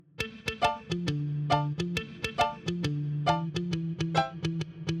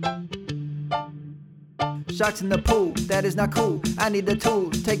Sharks in the pool, that is not cool. I need the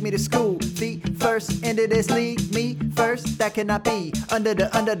tools, take me to school. Feet first into this league, me first, that cannot be. Under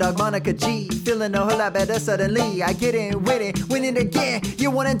the underdog, Monica G. Feeling a whole lot better suddenly. I get in with it, winning again. You're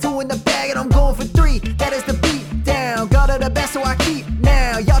 1 and 2 in the bag, and I'm going for 3. That is the beat down. God of the best, so I keep.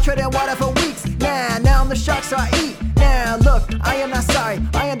 Now, y'all treading water for weeks. Now I'm the shark, so I eat. Now, look, I am not sorry.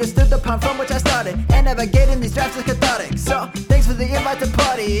 I understood the pun from which I started. And navigating these drafts is cathartic. So, thanks for the invite to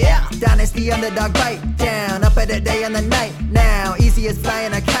party, yeah. Dynasty underdog bite down. Up at the day and the night. Now, easy as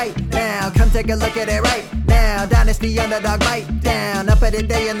flying a kite. Now, come take a look at it right now. Dynasty underdog bite down. Up at the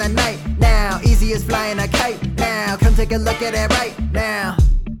day and the night. Now, easy as flying a kite. Now, come take a look at it right now.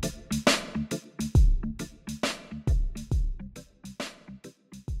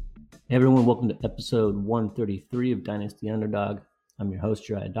 Hey everyone, welcome to episode 133 of Dynasty Underdog. I'm your host,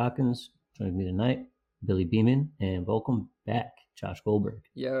 Jeriah Dawkins. Joining me tonight, Billy Beeman, and welcome back, Josh Goldberg.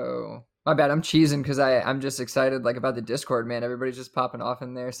 Yo, my bad. I'm cheesing because I'm just excited about the Discord, man. Everybody's just popping off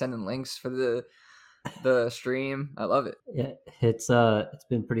in there, sending links for the stream. I love it. Yeah, it's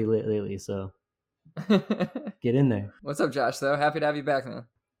been pretty lit lately, so get in there. What's up, Josh? Though happy to have you back, man.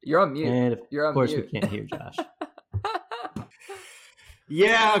 You're on mute. And You're on course mute. We can't hear Josh.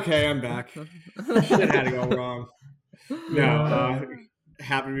 Yeah, okay, I'm back. Shit had to go wrong. No,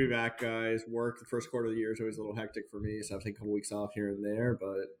 happy to be back, guys. Work the first quarter of the year is always a little hectic for me, so I've taken a couple weeks off here and there,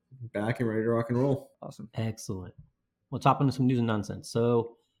 but back and ready to rock and roll. Awesome. Excellent. We'll top into some news and nonsense.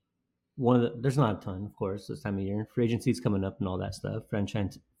 So there's not a ton, of course, this time of year. Free agency's coming up and all that stuff.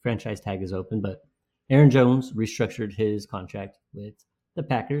 Franchise tag is open, but Aaron Jones restructured his contract with the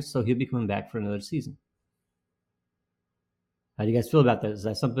Packers, so he'll be coming back for another season. How do you guys feel about that? Is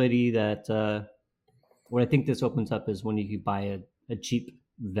that somebody that what I think this opens up is when you could buy a cheap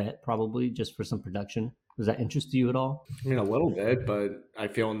vet, probably just for some production? Does that interest you at all? I mean, a little bit, but I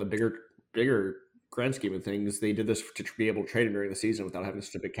feel in the bigger grand scheme of things, they did this to be able to trade him during the season without having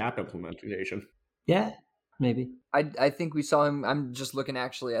such a big cap implementation. Yeah, maybe. I think we saw him. I'm just looking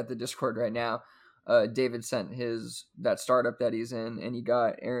actually at the Discord right now. David sent that startup that he's in, and he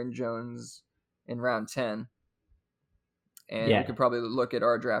got Aaron Jones in round 10. And we could probably look at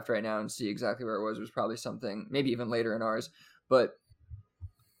our draft right now and see exactly where it was. It was probably something, maybe even later in ours. But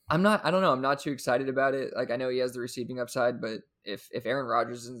I don't know. I'm not too excited about it. I know he has the receiving upside, but if Aaron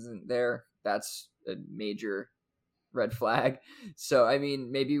Rodgers isn't there, that's a major red flag. So, I mean,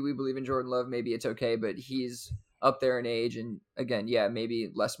 maybe we believe in Jordan Love. Maybe it's okay, but he's up there in age. And again,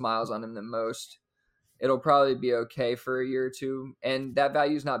 maybe less miles on him than most. It'll probably be okay for a year or two. And that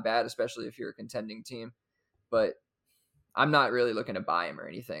value is not bad, especially if you're a contending team. But I'm not really looking to buy him or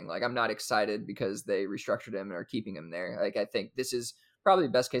anything. I'm not excited because they restructured him and are keeping him there. I think this is probably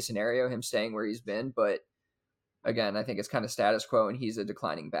best case scenario, him staying where he's been. But again, I think it's kind of status quo and he's a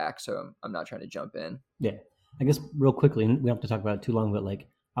declining back. So I'm not trying to jump in. Yeah. I guess real quickly, and we don't have to talk about it too long, but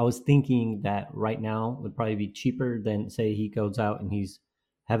I was thinking that right now would probably be cheaper than say he goes out and he's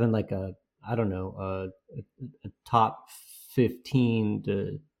having a top 15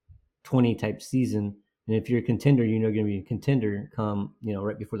 to 20 type season. And if you're a contender, you're going to be a contender come,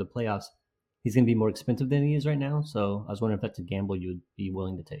 right before the playoffs. He's going to be more expensive than he is right now. So I was wondering if that's a gamble you would be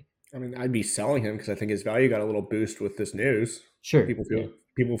willing to take. I mean, I'd be selling him because I think his value got a little boost with this news. Sure. People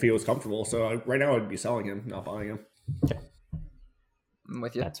feel it's comfortable. So right now I'd be selling him, not buying him. Okay. I'm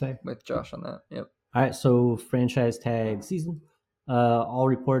with you. That's fair. With Josh on that. Yep. All right. So franchise tag season. All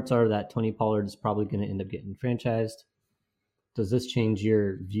reports are that Tony Pollard is probably going to end up getting franchised. Does this change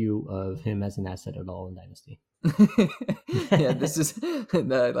your view of him as an asset at all in Dynasty? Yeah, this is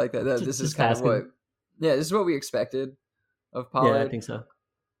I like that. This is kind of what. Yeah, this is what we expected of Pollard. Yeah, I think so.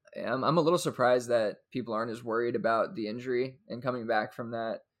 I'm a little surprised that people aren't as worried about the injury and coming back from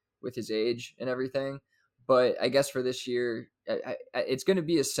that with his age and everything. But I guess for this year, it's going to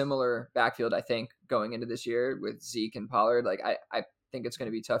be a similar backfield, I think, going into this year with Zeke and Pollard. I think it's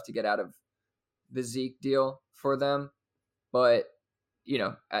going to be tough to get out of the Zeke deal for them. But,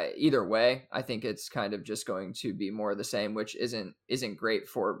 either way, I think it's kind of just going to be more of the same, which isn't great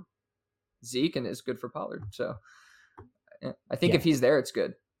for Zeke and is good for Pollard. So I think if he's there, it's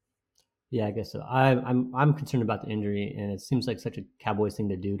good. Yeah, I guess so. I'm concerned about the injury, and it seems like such a Cowboys thing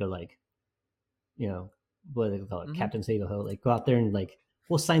to do to what do they call it, Captain Save a Ho, go out there and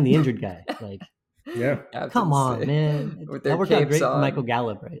we'll sign the injured guy. Yeah, come on, man. That worked out great for Michael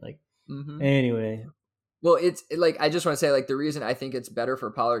Gallup, right? Anyway. Well, it's I just want to say the reason I think it's better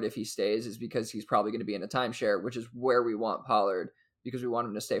for Pollard if he stays is because he's probably going to be in a timeshare, which is where we want Pollard because we want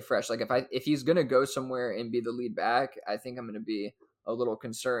him to stay fresh. If he's going to go somewhere and be the lead back, I think I'm going to be a little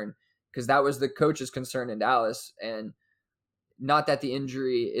concerned because that was the coach's concern in Dallas. And not that the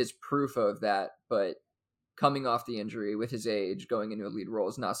injury is proof of that, but coming off the injury with his age, going into a lead role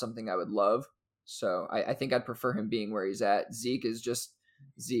is not something I would love. So I think I'd prefer him being where he's at. Zeke is just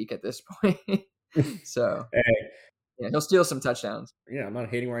Zeke at this point. So Hey, yeah, he'll steal some touchdowns. yeah, I'm not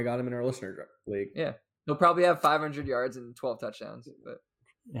hating where I got him in our listener league. Yeah, he'll probably have 500 yards and 12 touchdowns. But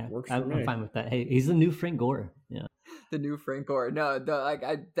Yeah, Works for I'm me. fine with that. Hey, he's the new Frank Gore. Yeah. the new Frank Gore, no,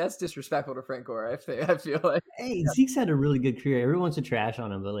 that's disrespectful to Frank Gore. I feel like Hey, Zeke's had a really good career. Everyone wants to trash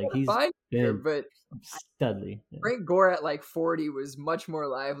on him, but like he's fine here, been but studly. Yeah. Frank Gore at like 40 was much more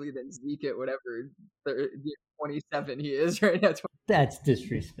lively than Zeke at whatever 27 he is right now. That's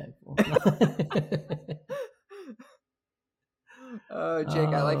disrespectful. Oh, Jake,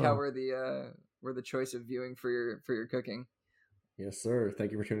 I like how we're the choice of viewing for your cooking. Yes, sir.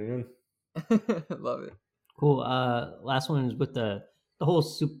 Thank you for tuning in. Love it. Cool. Last one is with the whole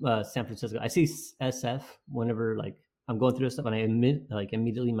San Francisco. I see SF whenever like I'm going through this stuff, and I admit like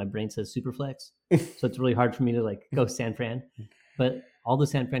immediately my brain says Superflex, so it's really hard for me to like go San Fran. But all the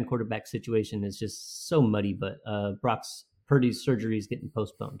San Fran quarterback situation is just so muddy. But Brock's Purdy's surgery is getting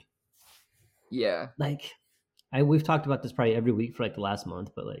postponed. Yeah. Like we've talked about this probably every week for like the last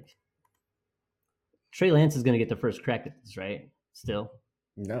month, but like Trey Lance is going to get the first crack at this, right? Still.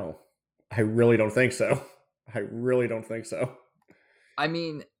 No, I really don't think so. I really don't think so. I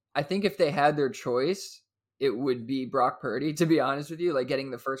mean, I think if they had their choice, it would be Brock Purdy, to be honest with you, like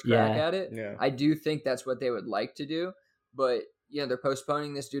getting the first crack at it. Yeah. I do think that's what they would like to do, but they're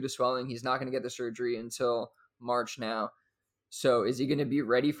postponing this due to swelling. He's not going to get the surgery until March now. So is he going to be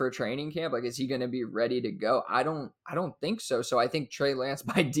ready for training camp? Like, is he going to be ready to go? I don't think so. So I think Trey Lance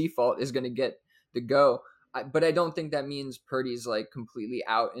by default is going to get the go. But I don't think that means Purdy's like completely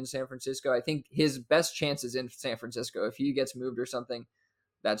out in San Francisco. I think his best chance is in San Francisco. If he gets moved or something,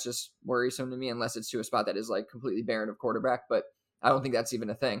 that's just worrisome to me, unless it's to a spot that is like completely barren of quarterback. But I don't think that's even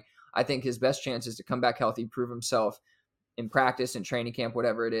a thing. I think his best chance is to come back healthy, prove himself in practice and training camp,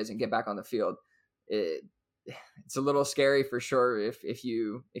 whatever it is, and get back on the field. It's a little scary for sure if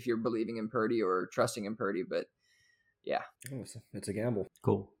you're believing in Purdy or trusting in Purdy, but yeah, it's a gamble.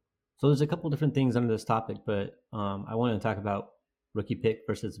 Cool. So there's a couple different things under this topic, but I wanted to talk about rookie pick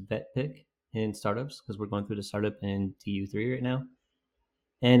versus vet pick in startups because we're going through the startup in DU3 right now.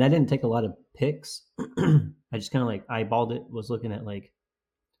 And I didn't take a lot of picks. I just kind of like eyeballed it, was looking at like,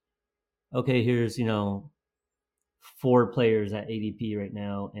 okay, here's, 4 players at ADP right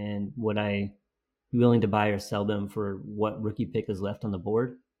now. And would I be willing to buy or sell them for what rookie pick is left on the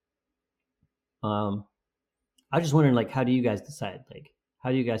board? I was just wondering, like, how do you guys decide? Like,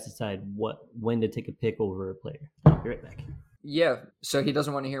 how do you guys decide when to take a pick over a player? Be right back. Yeah. So he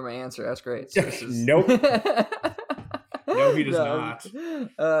doesn't want to hear my answer. That's great. So this is... Nope. No, he does not.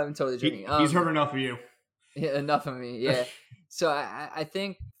 I'm totally joking. He's heard enough of you. Yeah, enough of me. Yeah. So I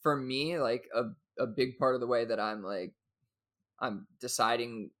think for me, like a big part of the way that I'm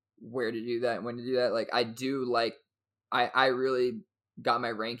deciding where to do that, when to do that. Like I do like, I really got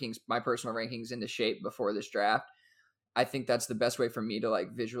my personal rankings into shape before this draft. I think that's the best way for me to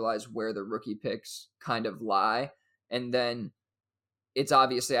like visualize where the rookie picks kind of lie. And then it's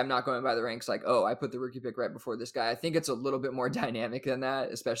obviously, I'm not going by the ranks like, oh, I put the rookie pick right before this guy. I think it's a little bit more dynamic than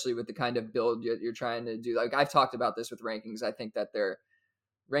that, especially with the kind of build you're trying to do. Like I've talked about this with rankings. I think that their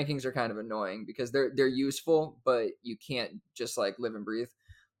rankings are kind of annoying because they're useful, but you can't just like live and breathe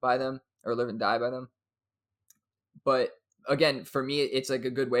by them or live and die by them. But again, for me, it's like a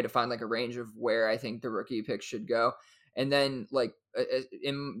good way to find like a range of where I think the rookie picks should go. And then like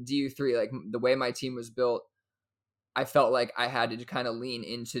in DU3, like the way my team was built, I felt like I had to kind of lean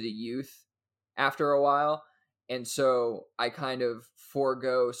into the youth after a while. And so I kind of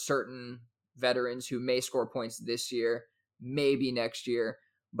forego certain veterans who may score points this year, maybe next year,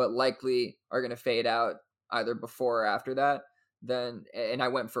 but likely are going to fade out either before or after that. And I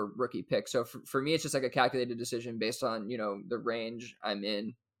went for rookie pick. So for me, it's just like a calculated decision based on, the range I'm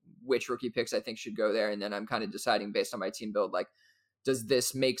in, which rookie picks I think should go there. And then I'm kind of deciding based on my team build, like, does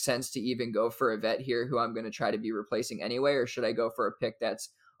this make sense to even go for a vet here who I'm going to try to be replacing anyway? Or should I go for a pick that's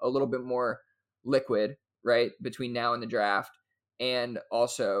a little bit more liquid, right, between now and the draft? And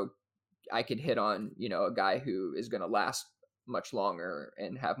also I could hit on, a guy who is going to last much longer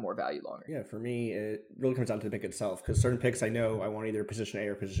and have more value longer. Yeah, for me, it really comes down to the pick itself because certain picks I know I want either position A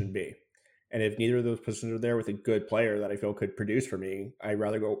or position B. And if neither of those positions are there with a good player that I feel could produce for me, I'd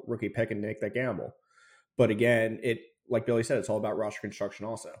rather go rookie pick and make that gamble. But again, like Billy said, it's all about roster construction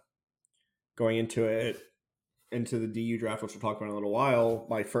also. Going into the DU draft, which we'll talk about in a little while,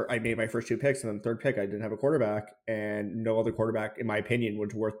 I made my first 2 picks, and then the third pick, I didn't have a quarterback, and no other quarterback, in my opinion,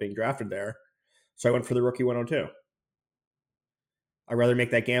 was worth being drafted there. So I went for the rookie 102. I'd rather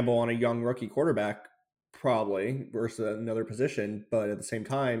make that gamble on a young rookie quarterback probably versus another position, but at the same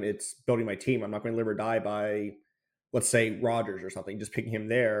time, it's building my team. I'm not going to live or die by, let's say, Rodgers or something, just picking him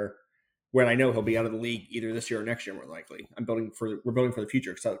there when I know he'll be out of the league either this year or next year, more likely. We're building for the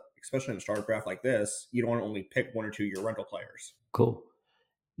future, especially in a startup draft like this. You don't want to only pick 1 or 2 year rental players. Cool.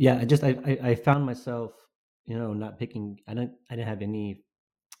 Yeah, I found myself, not picking. I didn't have any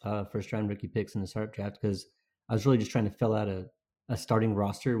first round rookie picks in the startup draft because I was really just trying to fill out a starting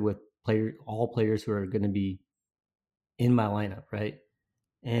roster with all players who are going to be in my lineup, right?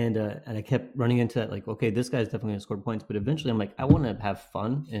 And I kept running into that, like, okay, this guy's definitely going to score points, but eventually I'm like, I want to have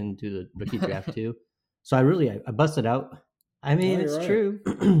fun and do the rookie draft too. So I busted out. I mean, it's right. True.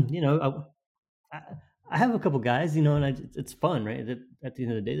 I have a couple guys, and it's fun, right? At the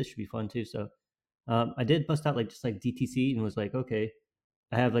end of the day, this should be fun too. So I did bust out just like DTC and was like, okay,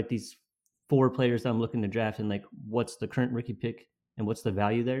 I have like these 4 players that I'm looking to draft, and like, what's the current rookie pick and what's the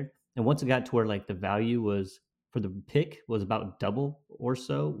value there? And once it got to where like the value was for the pick was about double or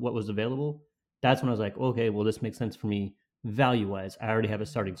so what was available, that's when I was like, okay, well, this makes sense for me value wise. I already have a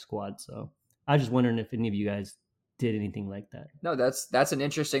starting squad, so I was just wondering if any of you guys did anything like that. No, that's an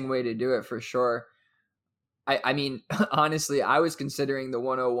interesting way to do it for sure. I mean, honestly, I was considering the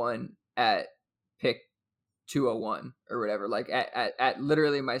 101 at pick 201 or whatever, like at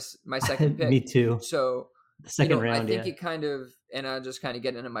literally my second pick. Me too. So the second round, I think it kind of, and I'll just kind of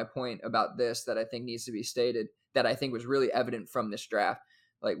get into my point about this that I think needs to be stated, that I think was really evident from this draft.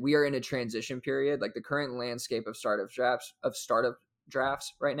 Like, we are in a transition period. Like, the current landscape of startup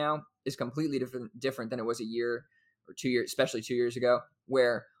drafts right now is completely different than it was a year or 2 years, especially 2 years ago,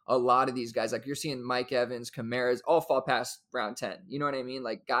 where a lot of these guys, like you're seeing Mike Evans, Kamara's, all fall past round 10. You know what I mean?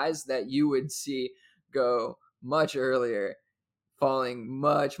 Like, guys that you would see go much earlier, falling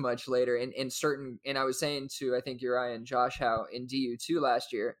much, much later. And I was saying to, I think, Uriah and Josh, how in DU2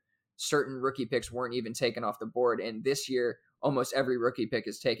 last year, certain rookie picks weren't even taken off the board. And this year, almost every rookie pick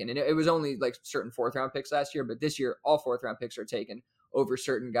is taken. And it was only like certain 4th round picks last year, but this year, all 4th round picks are taken over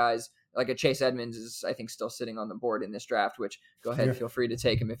certain guys. Like a Chase Edmonds is, I think, still sitting on the board in this draft, which go ahead, feel free to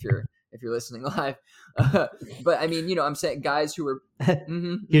take him if you're listening live. But I mean, I'm saying guys who were,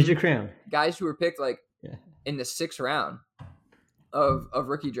 here's your crown. Guys who were picked like in the 6th round of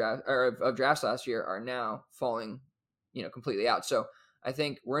rookie draft or of drafts last year are now falling, completely out. So I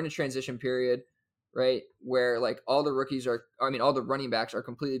think we're in a transition period, right, where like all the running backs are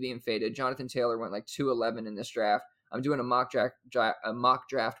completely being faded. Jonathan Taylor went like 211 in this draft. I'm doing a mock draft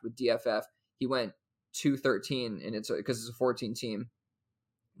with DFF. He went 213, and it's because it's a 14 team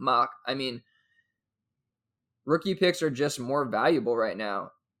mock. I mean, rookie picks are just more valuable right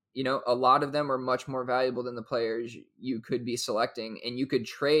now. A lot of them are much more valuable than the players you could be selecting, and you could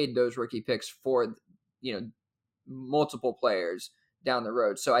trade those rookie picks for, multiple players down the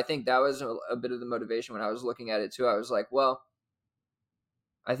road. So I think that was a bit of the motivation when I was looking at it too. I was like, well,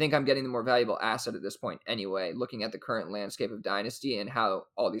 I think I'm getting the more valuable asset at this point anyway, looking at the current landscape of Dynasty and how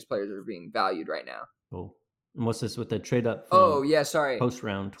all these players are being valued right now. Cool. And what's this with the trade up? Sorry. Post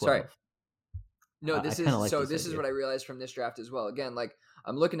round 12. Sorry. No, this is what I realized from this draft as well. Again, like,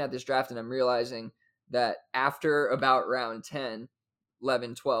 I'm looking at this draft and I'm realizing that after about round 10,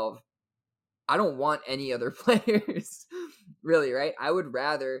 11, 12, I don't want any other players, really, right? I would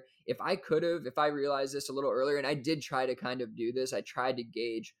rather, if I realized this a little earlier, and I did try to kind of do this, I tried to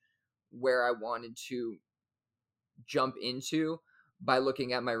gauge where I wanted to jump into by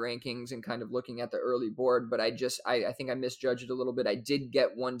looking at my rankings and kind of looking at the early board, but I think I misjudged it a little bit. I did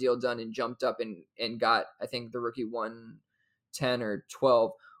get one deal done and jumped up and got, I think, the rookie 110 or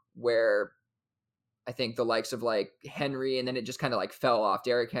 12, where I think the likes of like Henry, and then it just kind of like fell off,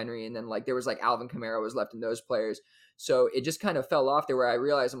 Derrick Henry, and then like there was like Alvin Kamara was left in those players. So it just kind of fell off there, where I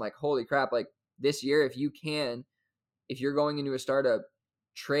realized I'm like, holy crap, like this year, if you're going into a startup,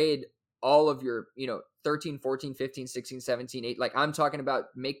 trade all of your, 13, 14, 15, 16, 17, 8. Like, I'm talking about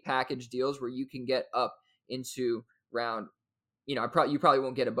make package deals where you can get up into round, you probably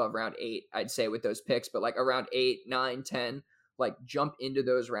won't get above round 8, I'd say, with those picks, but like around 8, 9, 10, like jump into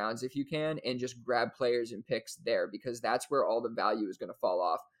those rounds if you can and just grab players and picks there, because that's where all the value is going to fall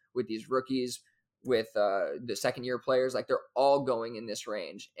off with these rookies, with the second year players. Like, they're all going in this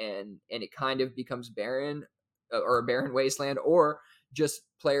range, and it kind of becomes barren or a barren wasteland, or just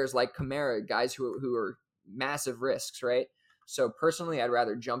players like Kamara, guys who are massive risks, right? So personally, I'd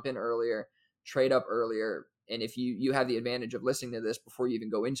rather jump in earlier, trade up earlier. And if you have the advantage of listening to this before you even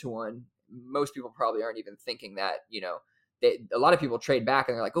go into one, most people probably aren't even thinking that, a lot of people trade back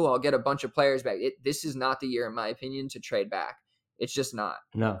and they're like, oh, I'll get a bunch of players back. This is not the year, in my opinion, to trade back. It's just not.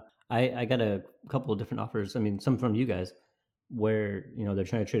 No, I got a couple of different offers. I mean, some from you guys where, they're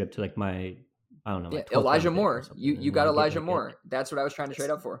trying to trade up to like my I don't know. Yeah, Like 12th Elijah round pick or Moore. something, You and got like, get Elijah like Moore. That's what I was trying to trade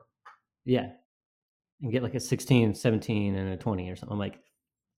up for. Yeah. And get like a 16, 17, and a 20 or something. I'm like,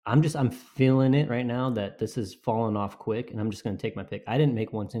 I'm feeling it right now that this is falling off quick, and I'm just going to take my pick. I didn't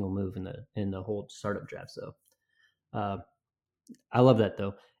make one single move in the whole startup draft, so I love that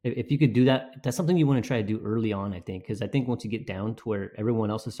though. If you could do that, that's something you want to try to do early on, I think, because I think once you get down to where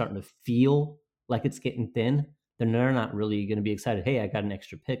everyone else is starting to feel like it's getting thin, then they're not really going to be excited. Hey, I got an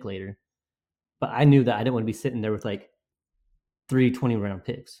extra pick later. But I knew that I didn't want to be sitting there with like 3 20-round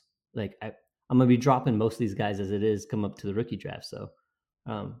picks. Like I'm going to be dropping most of these guys as it is come up to the rookie draft. So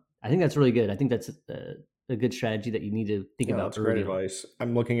I think that's really good. I think that's a good strategy that you need to think about. That's great on. advice.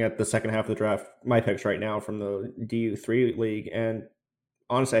 I'm looking at the second half of the draft, my picks right now from the DU3 league, and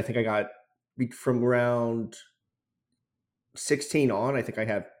honestly, I think I got from round 16 on. I think I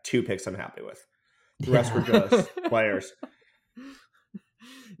have 2 picks I'm happy with. The rest were just players.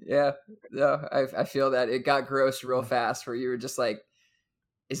 Yeah, no, I feel that it got gross real fast where you were just like,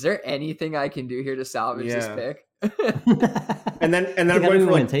 is there anything I can do here to salvage this pick? and then I'm going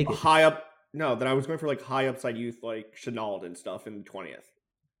for like high up. No, then I was going for like high upside youth like Chenault and stuff in the 20th.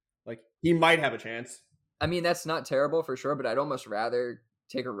 Like he might have a chance. I mean, that's not terrible for sure, but I'd almost rather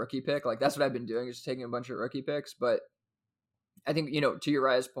take a rookie pick. Like that's what I've been doing, is just taking a bunch of rookie picks. But I think, to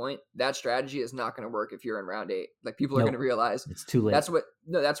Uriah's point, that strategy is not going to work if you're in round 8. Like people are going to realize it's too late.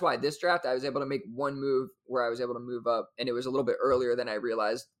 That's why this draft I was able to make one move where I was able to move up, and it was a little bit earlier than I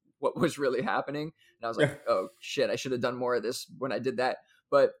realized what was really happening. And I was like, oh shit, I should have done more of this when I did that.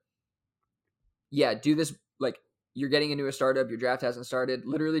 But yeah, do this. Like you're getting into a startup, your draft hasn't started.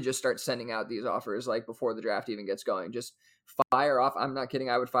 Literally just start sending out these offers like before the draft even gets going. Just fire off. I'm not kidding.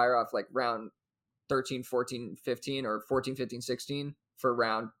 I would fire off like round 13, 14, 15 or 14, 15, 16 for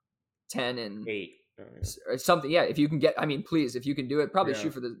round 10 and 8 or something. Yeah. If you can get, please, if you can do it, probably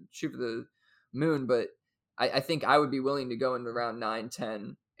shoot for the moon. But I think I would be willing to go in the round 9,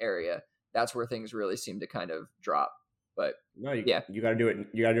 10 area. That's where things really seem to kind of drop. But no, you got to do it.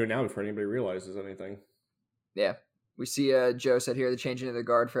 You got to do it now before anybody realizes anything. Yeah. We see Joe said here the changing of the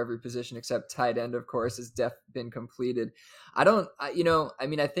guard for every position except tight end, of course, has been completed. I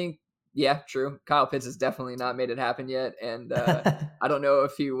think, yeah, true. Kyle Pitts has definitely not made it happen yet. And I don't know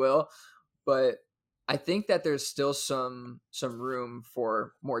if he will, but I think that there's still some room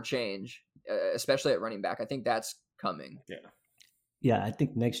for more change, especially at running back. I think that's coming. Yeah. I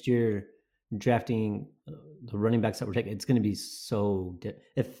think next year drafting the running backs that we're taking, it's going to be so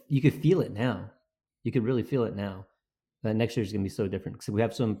if you could feel it now, you could really feel it now. That next year is going to be so different because we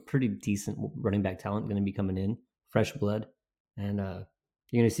have some pretty decent running back talent going to be coming in, fresh blood, and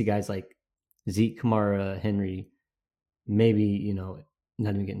you're going to see guys like Zeke, Kamara, Henry, maybe not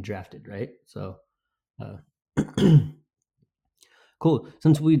even getting drafted, right? So, cool.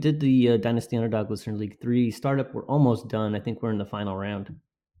 Since we did the Dynasty Underdog Listener League 3 startup, we're almost done. I think we're in the final round.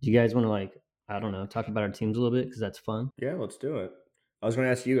 Do you guys want to talk about our teams a little bit because that's fun? Yeah, let's do it. I was going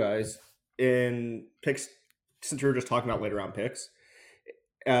to ask you guys in picks. Since we were just talking about later round picks,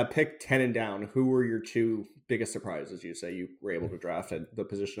 pick 10 and down, who were your 2 biggest surprises you say you were able to draft at the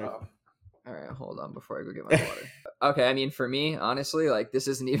position? Oh. All right, hold on before I go get my water. Okay, for me, honestly, like this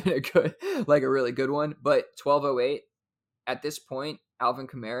isn't even a really good one, but 1208 at this point, Alvin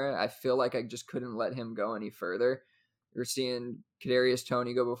Kamara, I feel like I just couldn't let him go any further. You're seeing Kadarius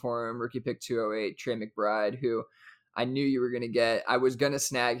Toney go before him, rookie pick 208, Trey McBride, who I knew you were going to get. I was going to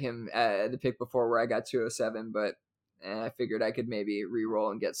snag him at the pick before where I got 207, but I figured I could maybe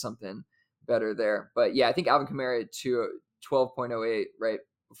re-roll and get something better there. But yeah, I think Alvin Kamara at 12.08 right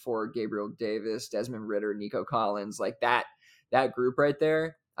before Gabriel Davis, Desmond Ridder, Nico Collins, like that group right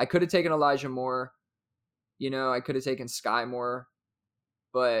there. I could have taken Elijah Moore. I could have taken Sky Moore.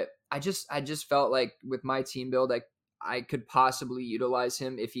 But I just felt like with my team build, I could possibly utilize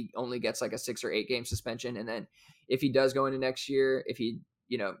him if he only gets like a 6 or 8 game suspension. And then if he does go into next year, if he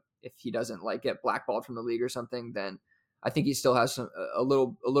doesn't like get blackballed from the league or something, then I think he still has a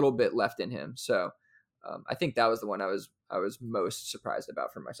little bit left in him. So I think that was the one I was most surprised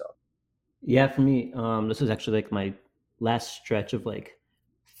about for myself. Yeah, for me, this was actually like my last stretch of like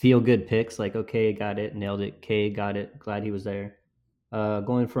feel good picks. Like, okay, got it, nailed it. K, got it, glad he was there.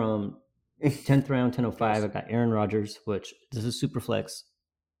 Going from 10th round, 1005, I got Aaron Rodgers, which this is super flex.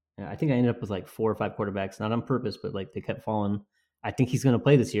 I think I ended up with like 4 or 5 quarterbacks, not on purpose, but like they kept falling. I think he's going to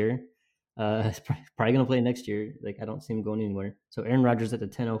play this year. He's probably going to play next year. Like I don't see him going anywhere. So Aaron Rodgers at the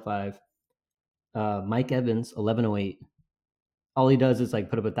 1005. Mike Evans, 1108. All he does is like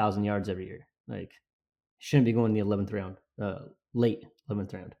put up 1,000 yards every year. Like shouldn't be going the 11th round, late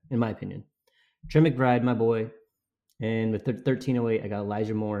 11th round, in my opinion. Trey McBride, my boy, And with 1308, I got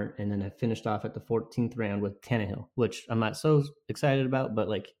Elijah Moore, and then I finished off at the 14th round with Tannehill, which I'm not so excited about, but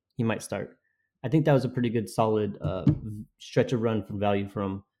like he might start. I think that was a pretty good, solid stretch of run from value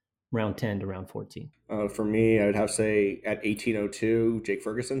from round 10 to round 14. For me, I would have to say at 1802, Jake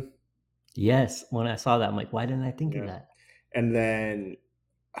Ferguson. Yes, when I saw that, I'm like, why didn't I think of that? And then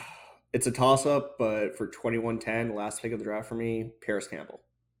it's a toss-up, but for 2110, last pick of the draft for me, Paris Campbell.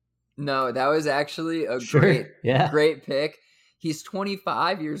 No, that was actually a great pick. He's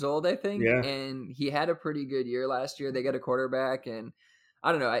 25 years old, I think, and he had a pretty good year last year. They got a quarterback, and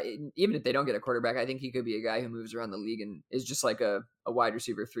I don't know, even if they don't get a quarterback, I think he could be a guy who moves around the league and is just like a wide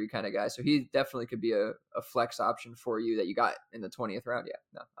receiver 3 kind of guy. So he definitely could be a flex option for you that you got in the 20th round. Yeah,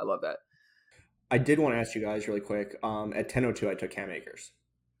 no, I love that. I did want to ask you guys really quick. At 1002, I took Cam Akers.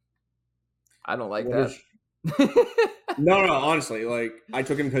 I don't like that. No, honestly, like I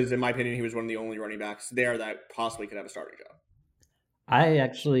took him because in my opinion, he was one of the only running backs there that possibly could have a starting job.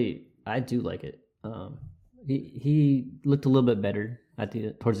 I do like it. He looked a little bit better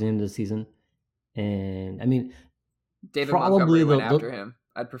towards the end of the season, and I mean, David Montgomery went after him.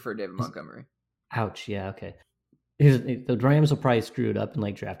 I'd prefer David Montgomery. Ouch. Yeah. Okay. The Rams will probably screw it up and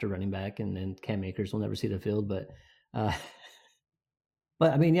like draft a running back, and then Cam Akers will never see the field. But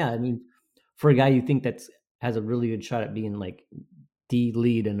I mean, yeah. I mean, for a guy you think has a really good shot at being like the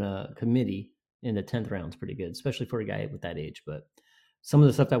lead in a committee in the 10th round is pretty good, especially for a guy with that age. But some of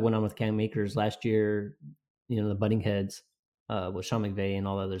the stuff that went on with Cam Akers last year, the butting heads with Sean McVay and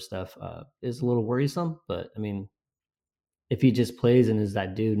all that other stuff is a little worrisome. But I mean, if he just plays and is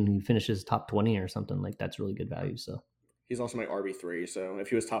that dude and he finishes top 20 or something, like that's really good value. So he's also my RB3. So if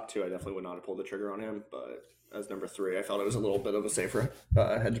he was top 2, I definitely would not have pulled the trigger on him. But as number 3, I felt it was a little bit of a safer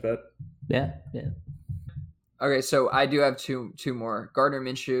hedge bet. Yeah. Okay, so I do have two more. Gardner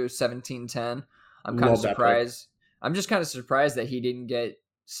Minshew, 1710. I'm kind of surprised. I'm just kind of surprised that he didn't get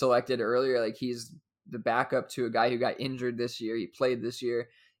selected earlier. Like he's the backup to a guy who got injured this year. He played this year,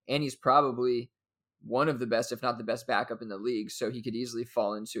 and he's probably one of the best, if not the best backup in the league. So he could easily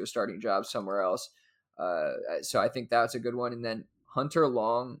fall into a starting job somewhere else. So I think that's a good one. And then Hunter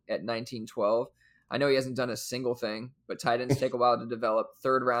Long at 1912. I know he hasn't done a single thing, but tight ends take a while to develop.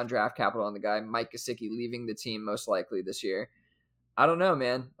 3rd round draft capital on the guy. Mike Gesicki leaving the team most likely this year. I don't know,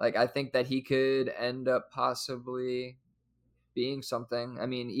 man. Like I think that he could end up possibly being something. I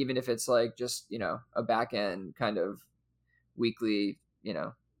mean, even if it's like just, a back end kind of weekly,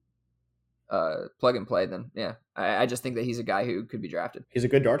 plug and play, then yeah, I just think that he's a guy who could be drafted. He's a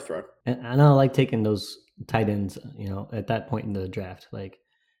good dart thrower. And I like taking those tight ends, at that point in the draft. Like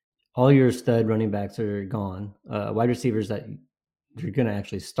all your stud running backs are gone. Wide receivers that you're going to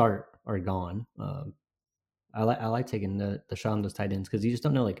actually start are gone. I like taking the shot on those tight ends because you just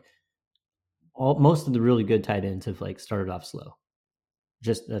don't know. Like most of the really good tight ends have like started off slow.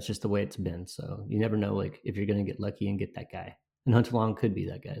 That's just the way it's been. So you never know like if you're going to get lucky and get that guy. And Hunter Long could be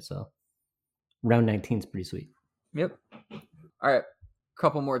that guy. So round 19 is pretty sweet. Yep. All right.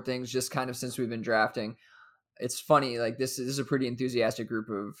 Couple more things, just kind of since we've been drafting. It's funny, like this is a pretty enthusiastic group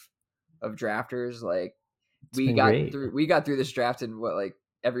of drafters. Like we got through this draft in like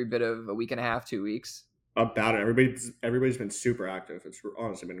every bit of a week and a half, 2 weeks. About it. Everybody's been super active. It's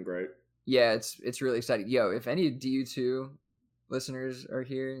honestly been great. Yeah, it's really exciting. Yo, if any DU2 listeners are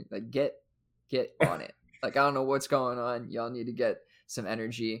here, like get on it. Like I don't know what's going on. Y'all need to get some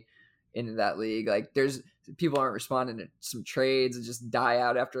energy into that league. Like there's people aren't responding to some trades and just die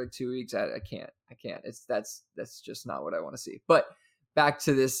out after like 2 weeks. I can't. That's just not what I want to see. But back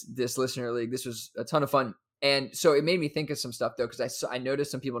to this listener league. This was a ton of fun. And so it made me think of some stuff though, because I noticed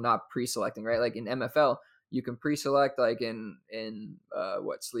some people not pre-selecting, right? Like in MFL, you can pre-select, like in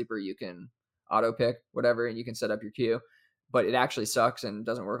Sleeper, you can auto pick whatever, and you can set up your queue, but it actually sucks and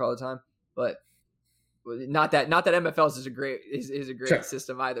doesn't work all the time. But not that MFL is a great sure.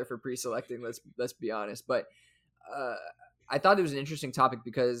 system either for pre-selecting. Let's be honest. But I thought it was an interesting topic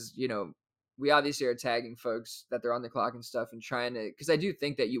because we obviously are tagging folks that they're on the clock and stuff, and trying to, because I do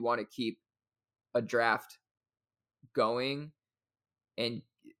think that you want to keep a draft going, and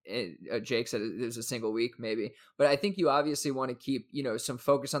Jake said it was a single week maybe, but I think you obviously want to keep some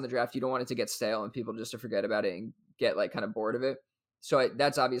focus on the draft. You don't want it to get stale and people just to forget about it and get like kind of bored of it. So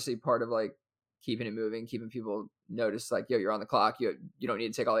that's obviously part of like keeping it moving, keeping people notice like, yo, you're on the clock. You don't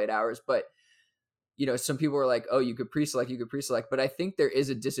need to take all 8 hours. But some people are like, oh, you could pre-select, but I think there is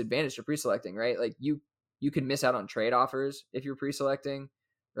a disadvantage to pre-selecting, right? Like you can miss out on trade offers if you're pre-selecting,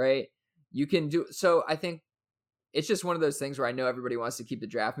 right? You can do so. I think it's just one of those things where I know everybody wants to keep the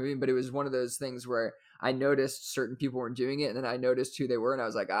draft moving, but it was one of those things where I noticed certain people weren't doing it, and then I noticed who they were, and I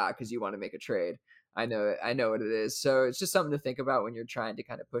was like, because you want to make a trade. I know what it is. So it's just something to think about when you're trying to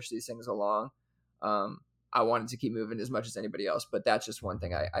kind of push these things along. I wanted to keep moving as much as anybody else, but that's just one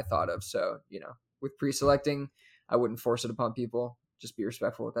thing I thought of. So, with pre-selecting, I wouldn't force it upon people. Just be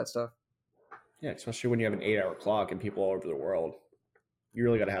respectful with that stuff. Yeah, especially when you have an 8-hour clock and people all over the world. You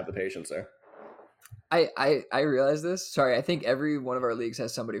really got to have the patience there. I realize this. Sorry, I think every one of our leagues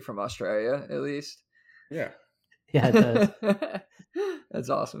has somebody from Australia, at least. Yeah. Yeah, it does. That's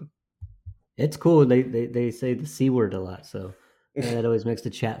awesome. It's cool. They say the C word a lot, so that always makes the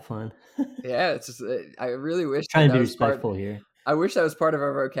chat fun. Yeah, it's just, I really wish Trying to that be was respectful here. I wish that was part of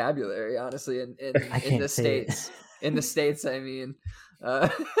our vocabulary, honestly, in the States. It. In the States, I mean.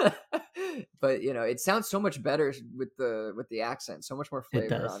 But it sounds so much better with the accent, so much more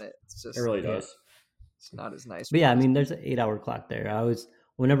flavor on it. It's just, it really does. It's not as nice. But yeah, I mean, there's an 8-hour clock there.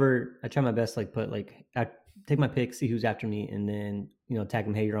 Whenever I try my best, take my pick, see who's after me, and then tag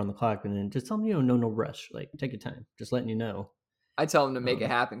them, hey, you're on the clock, and then just tell them no rush, like take your time, just letting you know. I tell them to make it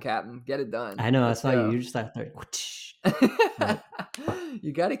happen, Captain. Get it done. I know. I saw you. You're just out there.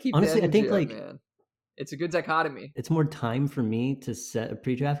 You got to keep. Honestly, I think man, it's a good dichotomy. It's more time for me to set a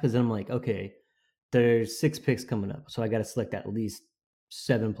pre-draft because then I'm like, okay, there's 6 picks coming up, so I got to select at least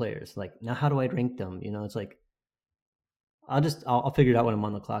 7 players. Like, now how do I rank them? It's like I'll figure it out when I'm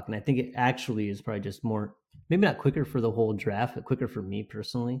on the clock, and I think it actually is probably just more, maybe not quicker for the whole draft, but quicker for me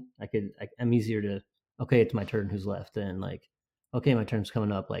personally. I'm easier to, okay, it's my turn, who's left, and like, okay, my turn's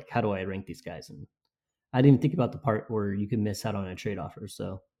coming up, like, how do I rank these guys? And I didn't even think about the part where you can miss out on a trade offer,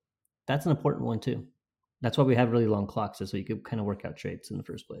 so that's an important one too. That's why we have really long clocks, so you could kind of work out trades in the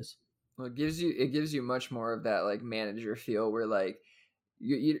first place. Well, it gives you much more of that like manager feel where like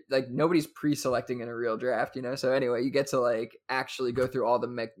you like nobody's pre-selecting in a real draft, So anyway, you get to like actually go through all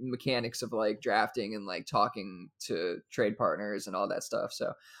the mechanics of like drafting and like talking to trade partners and all that stuff.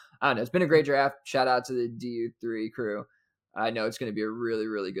 So I don't know. It's been a great draft. Shout out to the DU3 crew. I know it's going to be a really,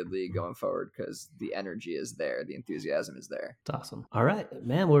 really good league going forward because the energy is there. The enthusiasm is there. It's awesome. All right,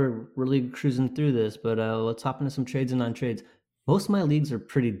 man, we're really cruising through this, but let's hop into some trades and non-trades. Most of my leagues are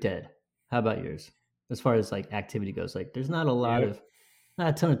pretty dead. How about yours? As far as like activity goes, like there's not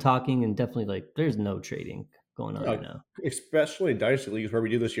a ton of talking, and definitely like there's no trading going on right now. Especially in dynasty leagues where we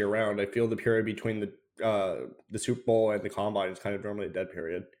do this year round. I feel the period between the Super Bowl and the Combine is kind of normally a dead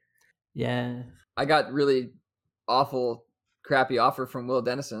period. Yeah. I got really awful, crappy offer from Will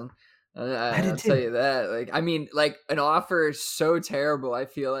Dennison. I'll tell you that. Like, I mean, like an offer so terrible. I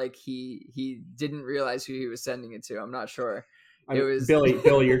feel like he didn't realize who he was sending it to. I'm not sure. It was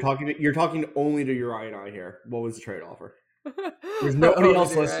Billy. You're talking only to Uriah and I here. What was the trade offer? There's nobody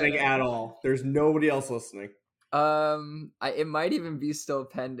else listening at all. There's nobody else listening. It might even be still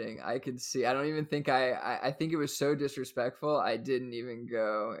pending. I could see. I don't even think I think it was so disrespectful. I didn't even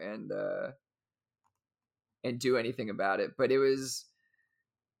go and do anything about it. But it was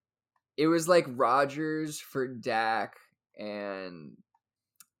like Rodgers for Dak, and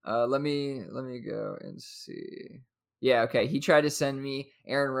let me go and see. Yeah, okay. He tried to send me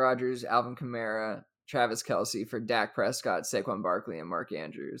Aaron Rodgers, Alvin Kamara, Travis Kelce for Dak Prescott, Saquon Barkley, and Mark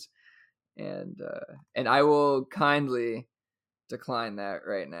Andrews. And I will kindly decline that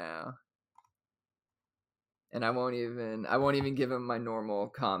right now. And I won't even give him my normal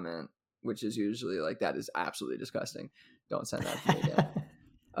comment, which is usually like, that is absolutely disgusting. Don't send that to me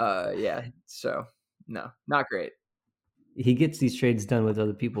again. Yeah. So no, not great. He gets these trades done with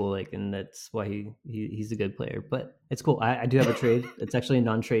other people, like, and that's why he's a good player. But it's cool. I do have a trade. It's actually a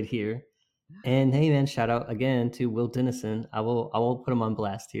non-trade here. And hey, man, shout out again to Will Dennison. I will put him on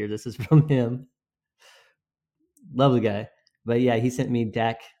blast here. This is from him. Love the guy. But yeah, he sent me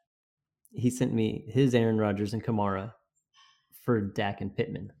Dak. He sent me his Aaron Rodgers and Kamara for Dak and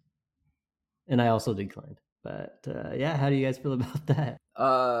Pittman. And I also declined. But yeah, how do you guys feel about that?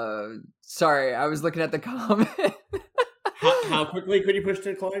 Sorry, I was looking at the comment. How quickly could you push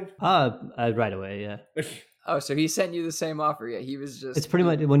to decline? Right away, yeah. Oh, so he sent you the same offer? Yeah, he was just. It's pretty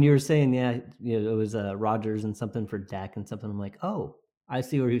much when you were saying, yeah, it was Rodgers and something for Dak and something. I'm like, oh, I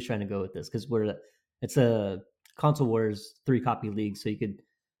see where he was trying to go with this because it's a Console Wars 3-copy league, so you could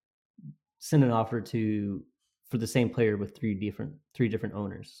send an offer for the same player with three different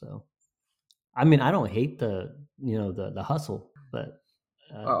owners. So, I mean, I don't hate the hustle, but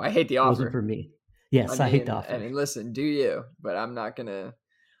I hate the offer. It wasn't for me. Yes, I hate the offer. I mean, listen, do you? But I'm not gonna.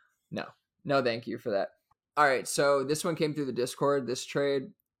 No, thank you for that. All right, so this one came through the Discord. This trade,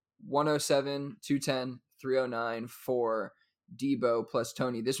 107, 210, 309 for Debo plus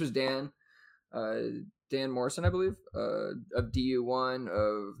Tony. This was Dan Morrison, I believe, of DU1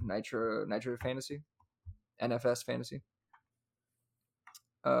 of Nitro Fantasy, NFS Fantasy.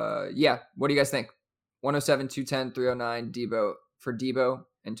 Yeah, what do you guys think? 107, 210, 309, Debo for Debo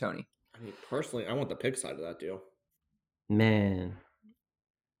and Tony. I mean, personally, I want the pick side of that deal. Man,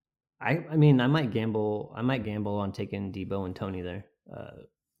 I mean, I might gamble on taking Debo and Tony there.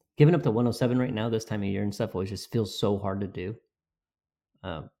 Giving up the 107 right now, this time of year and stuff, always just feels so hard to do.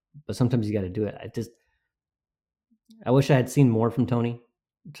 But sometimes you got to do it. I wish I had seen more from Tony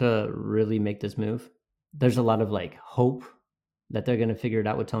to really make this move. There's a lot of like hope that they're going to figure it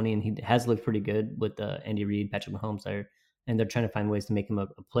out with Tony, and he has looked pretty good with Andy Reid, Patrick Mahomes there, and they're trying to find ways to make him a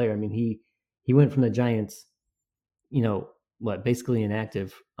player. I mean, he went from the Giants, basically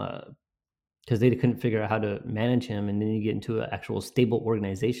inactive because they couldn't figure out how to manage him, and then you get into an actual stable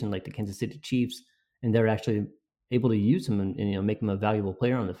organization like the Kansas City Chiefs, and they're actually able to use him and make him a valuable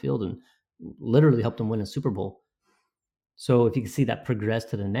player on the field and literally helped him win a Super Bowl. So if you can see that progress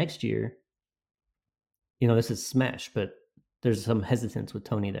to the next year, this is smash, but there's some hesitance with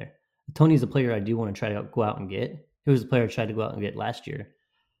Tony there. Tony's a player I do want to try to go out and get. He was a player I tried to go out and get last year.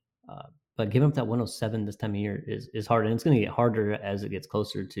 But giving up that 107 this time of year is hard, and it's going to get harder as it gets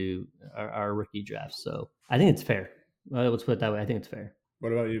closer to our rookie draft. So I think it's fair. Let's put it that way. I think it's fair.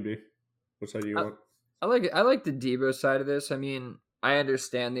 What about you, B? What side do you want? I like it. I like the Debo side of this. I mean, I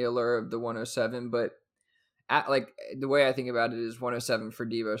understand the allure of the 107, but the way I think about it is 107 for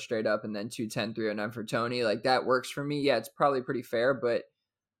Debo straight up, and then 210, 309 for Tony. Like that works for me. Yeah, it's probably pretty fair, but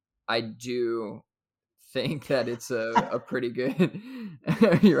I do think that it's a pretty good.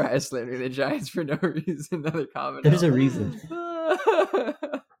 Uriah slandering the Giants for no reason. Another comment. There's a reason.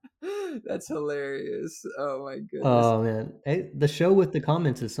 That's hilarious. Oh my goodness. Oh man, the show with the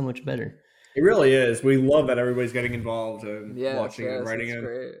comments is so much better. It really is. We love that everybody's getting involved and watching and writing it.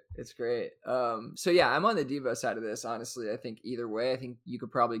 Great. It's great. So yeah, I'm on the Debo side of this. Honestly, I think either way, I think you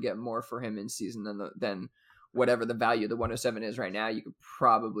could probably get more for him in season than whatever the value of the 107 is right now. You could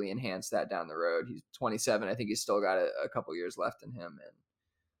probably enhance that down the road. He's 27. I think he's still got a couple years left in him, and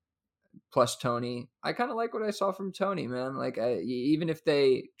plus Tony, I kind of like what I saw from Tony, man. Like even if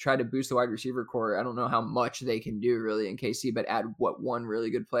they try to boost the wide receiver core, I don't know how much they can do really in KC, but add one really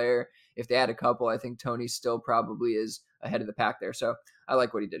good player. If they add a couple, I think Tony still probably is ahead of the pack there. So I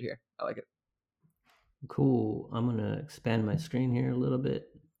like what he did here. I like it. Cool. I'm going to expand my screen here a little bit.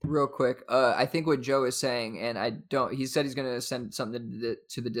 Real quick. I think what Joe is saying, and he said he's going to send something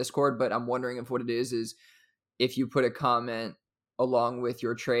to the Discord, but I'm wondering if what it is if you put a comment along with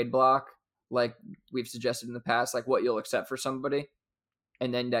your trade block, like we've suggested in the past, like what you'll accept for somebody,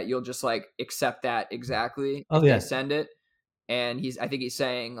 and then that you'll just like accept that exactly. Oh yeah. Send it. And I think he's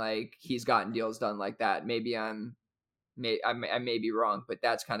saying like he's gotten deals done like that. Maybe I may be wrong, but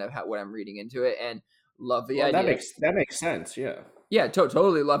that's kind of what I'm reading into it, and love the idea. That makes sense. Yeah. Yeah.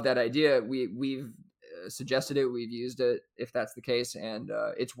 Totally love that idea. We've suggested it. We've used it if that's the case, and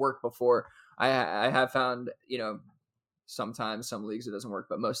it's worked before. I have found, sometimes some leagues it doesn't work,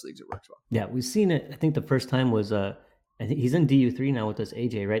 but most leagues it works well. Yeah, we've seen it. I think the first time was I think he's in DU3 now with us,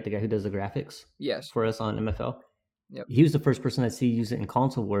 AJ, right? The guy who does the graphics. Yes. For us on MFL. Yep. He was the first person I see use it in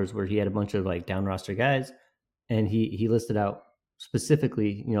Console Wars, where he had a bunch of like down roster guys, and he listed out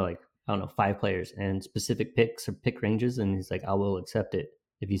specifically, 5 players and specific picks or pick ranges, and he's like, I will accept it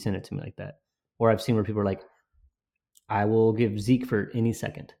if you send it to me like that. Or I've seen where people are like, I will give Zeke for any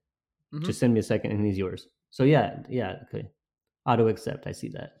second. Mm-hmm. Just send me a second and he's yours. So yeah, okay. Auto accept. I see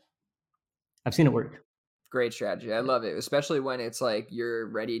that. I've seen it work. Great strategy. I love it, especially when it's like you're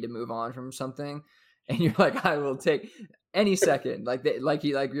ready to move on from something, and you're like, I will take any second. Like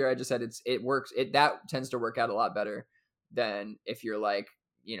I just said, it works. That tends to work out a lot better than if you're like,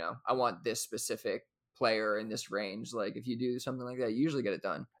 I want this specific player in this range. Like if you do something like that, you usually get it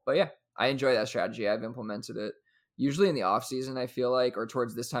done. But yeah, I enjoy that strategy. I've implemented it. Usually in the off season, I feel like, or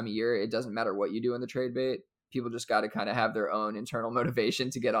towards this time of year, it doesn't matter what you do in the trade bait. People just got to kind of have their own internal motivation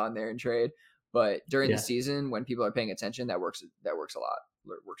to get on there and trade. But during the season, when people are paying attention, that works a lot.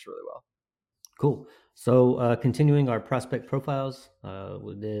 It works really well. Cool. So continuing our prospect profiles,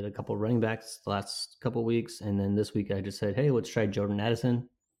 we did a couple of running backs the last couple of weeks. And then this week I just said, hey, let's try Jordan Addison.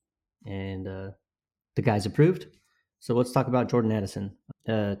 And the guys approved. So let's talk about Jordan Addison.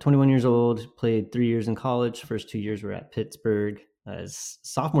 21 years old, played 3 years in college. First 2 years were at Pittsburgh. His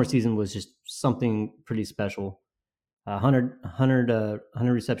sophomore season was just something pretty special. 100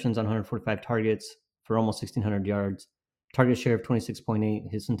 receptions on 145 targets for almost 1,600 yards. Target share of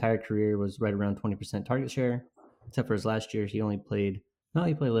 26.8. His entire career was right around 20% target share, except for his last year. He played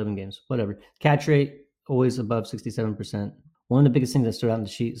 11 games, whatever. Catch rate, always above 67%. One of the biggest things that stood out in the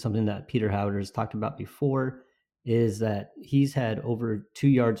sheet, something that Peter Howard has talked about before, is that he's had over 2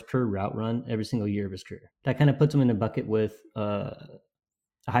 yards per route run every single year of his career. That kind of puts him in a bucket with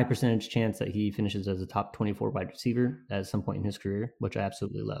a high percentage chance that he finishes as a top 24 wide receiver at some point in his career, which I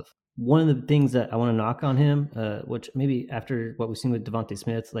absolutely love. One of the things that I want to knock on him, which maybe after what we've seen with Devontae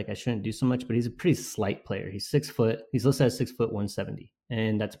Smith, like I shouldn't do so much, but he's a pretty slight player. He's 6 foot. He's listed as 6 foot 170,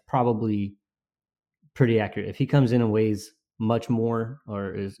 and that's probably pretty accurate. If he comes in and weighs much more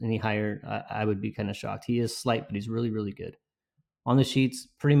or is any higher, I would be kind of shocked. He is slight, but he's really, really good. On the sheets,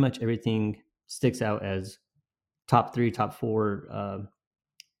 pretty much everything sticks out as top 3, top 4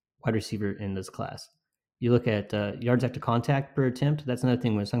 wide receiver in this class. You look at yards after contact per attempt. That's another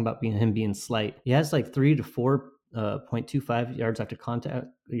thing when it's talking about him being slight. He has like 3 to 4.25 yards after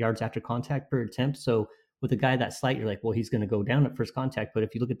contact per attempt. So with a guy that slight, you're like, well, he's going to go down at first contact. But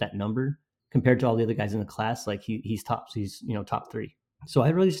if you look at that number compared to all the other guys in the class, like he's top 3. So I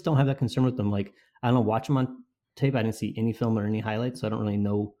really just don't have that concern with him. Like I don't watch him on tape. I didn't see any film or any highlights, so I don't really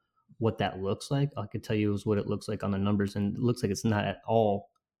know what that looks like. I could tell you is what it looks like on the numbers, and it looks like it's not at all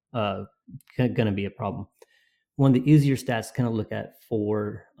going to be a problem. One of the easier stats to kind of look at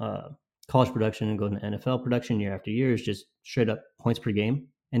for college production and go to NFL production year after year is just straight up points per game.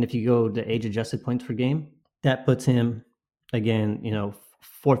 And if you go to age adjusted points per game, that puts him again,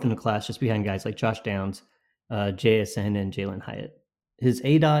 4th in the class, just behind guys like Josh Downs, JSN, and Jalen Hyatt. His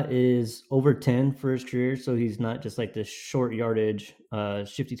ADOT is over 10 for his career, so he's not just like this short yardage,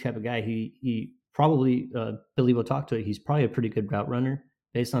 shifty type of guy. He probably, Billy will talk to it, he's probably a pretty good route runner.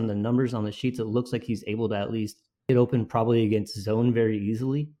 Based on the numbers on the sheets, it looks like he's able to at least get open probably against zone very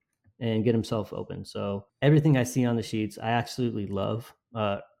easily and get himself open. So everything I see on the sheets, I absolutely love.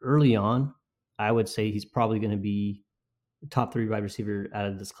 Early on, I would say he's probably going to be the top 3 wide receiver out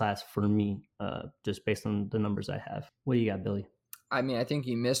of this class for me, just based on the numbers I have. What do you got, Billy? I mean, I think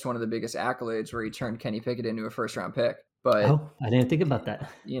he missed one of the biggest accolades where he turned Kenny Pickett into a first-round pick. But I didn't think about that.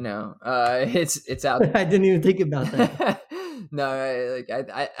 It's out there. I didn't even think about that. No,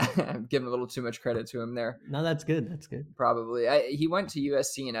 I'm giving a little too much credit to him there. No, that's good. That's good. Probably. He went to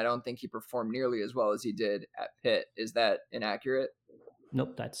USC, and I don't think he performed nearly as well as he did at Pitt. Is that inaccurate?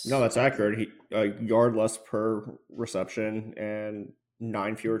 Nope, that's accurate. He a yard less per reception and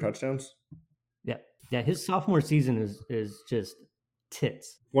 9 fewer touchdowns. Yeah. His sophomore season is just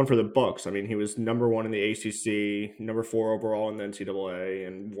tits. One for the Bucks. I mean, he was number 1 in the ACC, number 4 overall in the NCAA,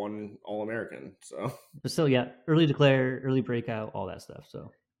 and 1 All-American. So, but still, yeah, early declare, early breakout, all that stuff.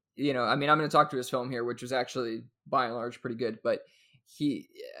 So, I'm going to talk to his film here, which was actually by and large pretty good. But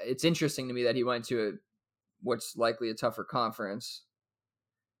it's interesting to me that he went to what's likely a tougher conference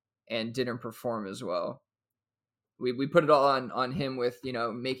and didn't perform as well. We put it all on him with,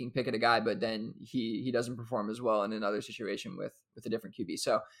 making Pickett a guy, but then he doesn't perform as well in another situation with a different QB.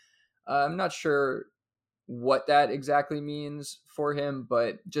 So I'm not sure what that exactly means for him,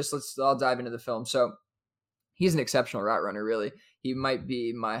 but I'll dive into the film. So he's an exceptional route runner, really. He might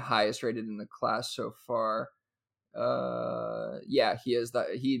be my highest rated in the class so far. He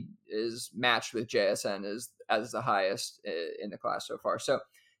is matched with JSN as the highest in the class so far. So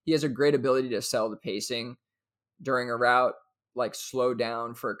he has a great ability to sell the pacing during a route, like slow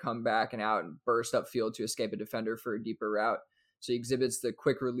down for a comeback and out and burst upfield to escape a defender for a deeper route. So he exhibits the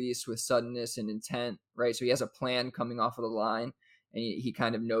quick release with suddenness and intent, right? So he has a plan coming off of the line, and he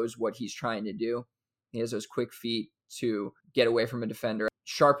kind of knows what he's trying to do. He has those quick feet to get away from a defender.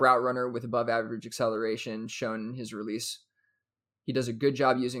 Sharp route runner with above average acceleration shown in his release. He does a good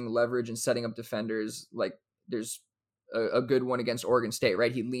job using leverage and setting up defenders. Like there's a good one against Oregon State,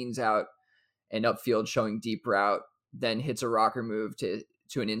 right? He leans out and upfield showing deep route, then hits a rocker move to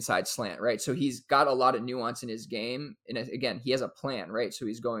an inside slant, right? So he's got a lot of nuance in his game. And again, he has a plan, right? So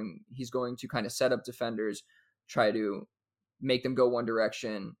he's going to kind of set up defenders, try to make them go one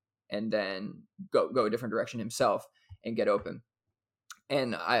direction, and then go a different direction himself and get open.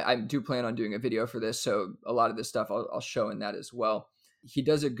 And I do plan on doing a video for this, so a lot of this stuff I'll show in that as well. He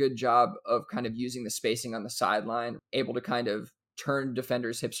does a good job of kind of using the spacing on the sideline, able to kind of turn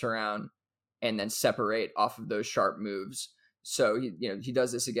defenders' hips around and then separate off of those sharp moves. So he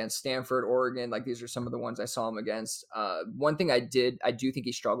does this against Stanford, Oregon. Like these are some of the ones I saw him against. One thing I do think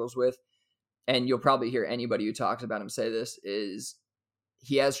he struggles with, and you'll probably hear anybody who talks about him say this, is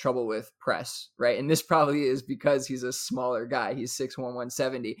he has trouble with press, right? And this probably is because he's a smaller guy. He's 6'1",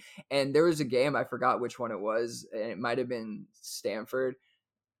 170. And there was a game, I forgot which one it was, and it might have been Stanford,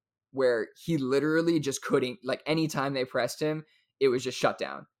 where he literally just couldn't, like anytime they pressed him, it was just shut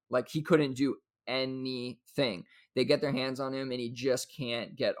down. Like he couldn't do anything. They get their hands on him and he just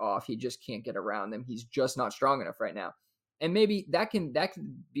can't get off. He just can't get around them. He's just not strong enough right now. And maybe that can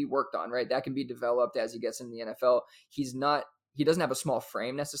be worked on, right? That can be developed as he gets in the NFL. He doesn't have a small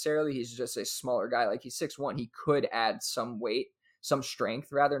frame necessarily. He's just a smaller guy. Like he's 6'1". He could add some weight some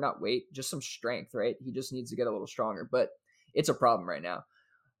strength, rather, not weight, just some strength, right? He just needs to get a little stronger, but it's a problem right now.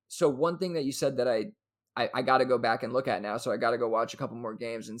 So one thing that you said that I got to go back and look at now, so I got to go watch a couple more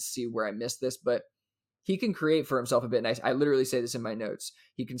games and see where I missed this, but he can create for himself a bit nice. I literally say this in my notes.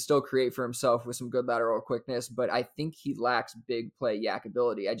 He can still create for himself with some good lateral quickness, but I think he lacks big play yak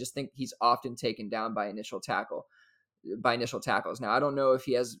ability. I just think he's often taken down by initial tackles. Now, I don't know if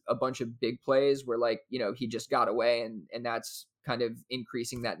he has a bunch of big plays where, like, you know, he just got away and that's kind of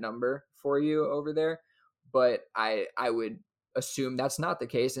increasing that number for you over there. But I would assume that's not the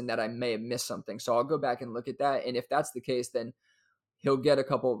case and that I may have missed something. So I'll go back and look at that. And if that's the case, then he'll get a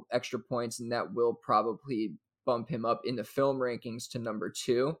couple extra points, and that will probably bump him up in the film rankings to number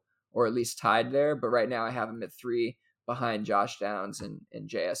 2, or at least tied there. But right now I have him at 3 behind Josh Downs and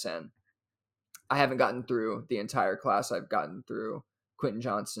JSN. I haven't gotten through the entire class. I've gotten through Quentin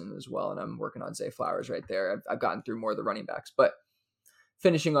Johnson as well, and I'm working on Zay Flowers right there. I've gotten through more of the running backs. But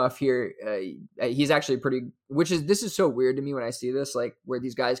finishing off here, he's actually this is so weird to me when I see this, like, where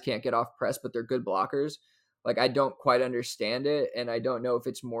these guys can't get off press, but they're good blockers. Like, I don't quite understand it, and I don't know if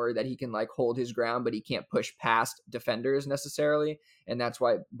it's more that he can, like, hold his ground, but he can't push past defenders necessarily, and that's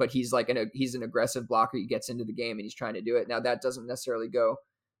why. But he's like he's an aggressive blocker. He gets into the game and he's trying to do it. Now, that doesn't necessarily go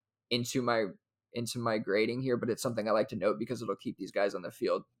into my grading here, but it's something I like to note because it'll keep these guys on the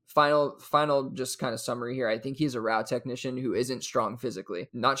field. Final, just kind of summary here. I think he's a route technician who isn't strong physically,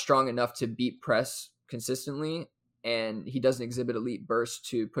 not strong enough to beat press consistently, and he doesn't exhibit elite bursts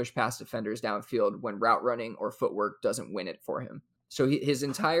to push past defenders downfield when route running or footwork doesn't win it for him. So his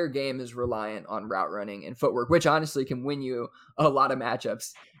entire game is reliant on route running and footwork, which honestly can win you a lot of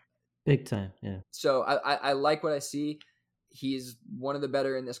matchups. Big time, yeah. So I like what I see. He's one of the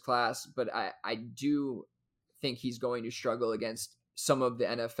better in this class, but I do think he's going to struggle against some of the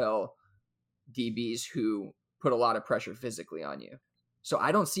NFL DBs who put a lot of pressure physically on you. So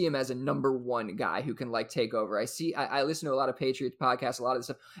I don't see him as a number 1 guy who can, like, take over. I listen to a lot of Patriots podcasts, a lot of this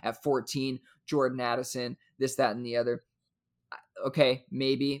stuff at 14, Jordan Addison, this, that, and the other. Okay,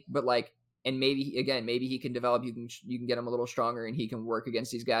 maybe, but like, and maybe he can develop. You can get him a little stronger and he can work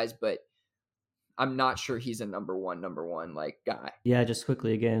against these guys, but I'm not sure he's a number one like guy. Yeah, just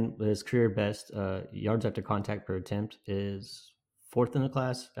quickly again, his career best yards after contact per attempt is 4th in the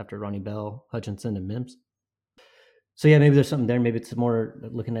class after Ronnie Bell, Hutchinson, and Mims. So yeah, maybe there's something there. Maybe it's more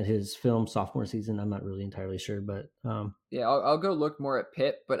looking at his film sophomore season. I'm not really entirely sure, but yeah, I'll go look more at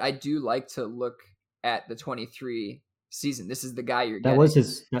Pitt, but I do like to look at the 23 season. This is the guy you're getting.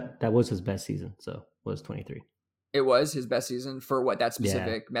 That was his best season. So was 23. It was his best season for what? That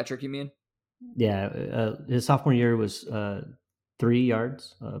specific metric you mean? Yeah, his sophomore year was 3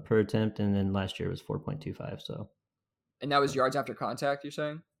 yards per attempt, and then last year was 4.25. So, and that was yards after contact, you're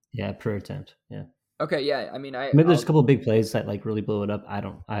saying? Yeah, per attempt. Yeah. Okay, yeah. I mean, maybe there's a couple of big plays that like really blow it up. I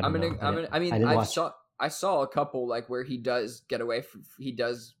don't know. I saw a couple like where he does get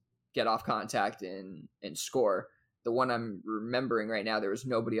off contact and score. The one I'm remembering right now, there was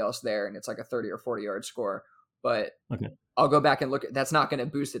nobody else there, and it's like a 30 or 40 yard score. But okay, I'll go back and look. That's not going to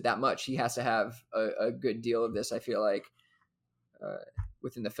boost it that much. He has to have a good deal of this, I feel like,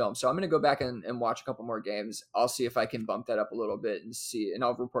 within the film. So I'm going to go back and watch a couple more games. I'll see if I can bump that up a little bit and see, and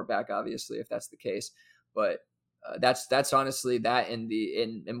I'll report back obviously if that's the case. But that's honestly that,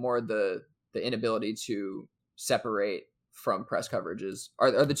 and more the inability to separate from press coverages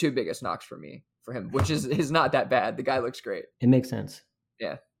are the 2 biggest knocks for him, which is not that bad. The guy looks great. It makes sense.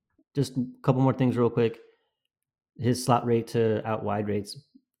 Yeah. Just a couple more things real quick. His slot rate to out wide rate's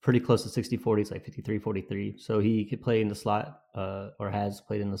pretty close to 60-40. It's like 53-43. So he could play in the slot, or has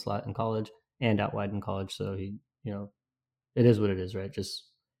played in the slot in college and out wide in college. So he, it is what it is, right? Just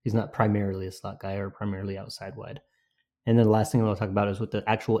he's not primarily a slot guy or primarily outside wide. And then the last thing I'll talk about is with the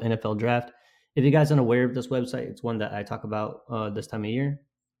actual NFL draft. If you guys aren't aware of this website, it's one that I talk about this time of year,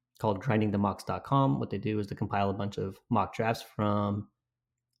 called grindingthemocks.com. What they do is to compile a bunch of mock drafts from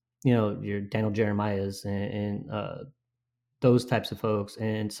your Daniel Jeremiah's and those types of folks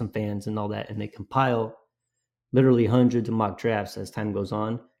and some fans and all that. And they compile literally hundreds of mock drafts as time goes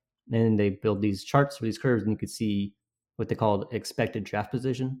on. And they build these charts for these curves, and you could see what they call expected draft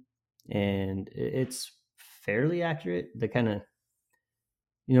position. And it's fairly accurate. The kind of,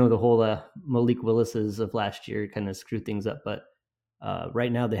 the whole Malik Willis's of last year kind of screwed things up. But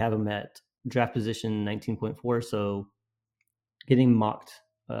right now they have him at draft position 19.4. So getting mocked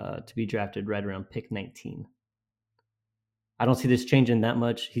to be drafted right around pick 19. I don't see this changing that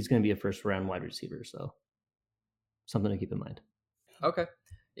much. He's going to be a first round wide receiver, so something to keep in mind. Okay.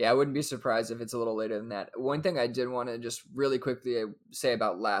 Yeah, I wouldn't be surprised if it's a little later than that. One thing I did want to just really quickly say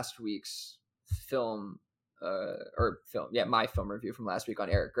about last week's film my film review from last week on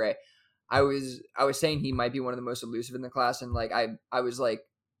Eric Gray. I was saying he might be one of the most elusive in the class, and like I was like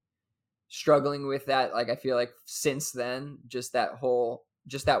struggling with that. Like I feel like since then, just that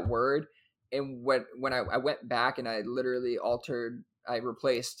word, and when I went back and I literally I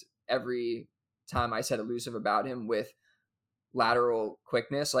replaced every time I said elusive about him with lateral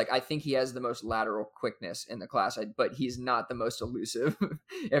quickness. Like I think he has the most lateral quickness in the class, but he's not the most elusive,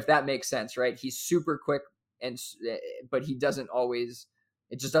 if that makes sense, right? He's super quick, but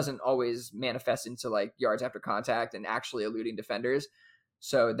it just doesn't always manifest into like yards after contact and actually eluding defenders.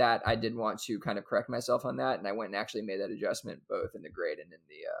 So that I did want to kind of correct myself on that, and I went and actually made that adjustment both in the grade and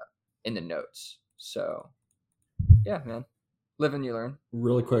in the notes. So yeah, man. Live and you learn.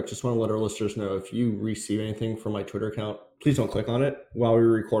 Really quick, just want to let our listeners know, if you receive anything from my Twitter account, please don't click on it. While we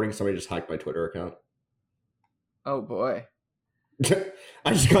were recording, somebody just hacked my Twitter account. Oh, boy.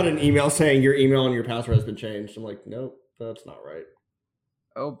 I just got an email saying your email and your password has been changed. I'm like, nope, that's not right.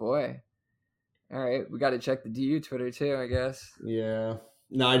 Oh, boy. All right. We got to check the DU Twitter, too, I guess. Yeah.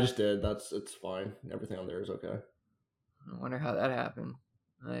 No, I just did. It's fine. Everything on there is okay. I wonder how that happened.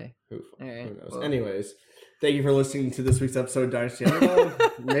 Hey. Who knows? Well. Anyways, thank you for listening to this week's episode of Dynasty Underdog.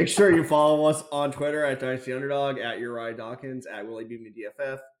 Make sure you follow us on Twitter at Dynasty Underdog, at Uriah Dawkins, at Willie Beam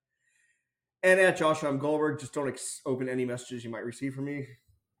DFF, and at Josh M. Goldberg. Just don't open any messages you might receive from me.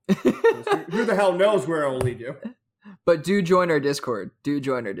 Who the hell knows where it will lead you? But do join our Discord.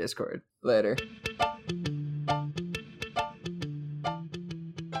 Later.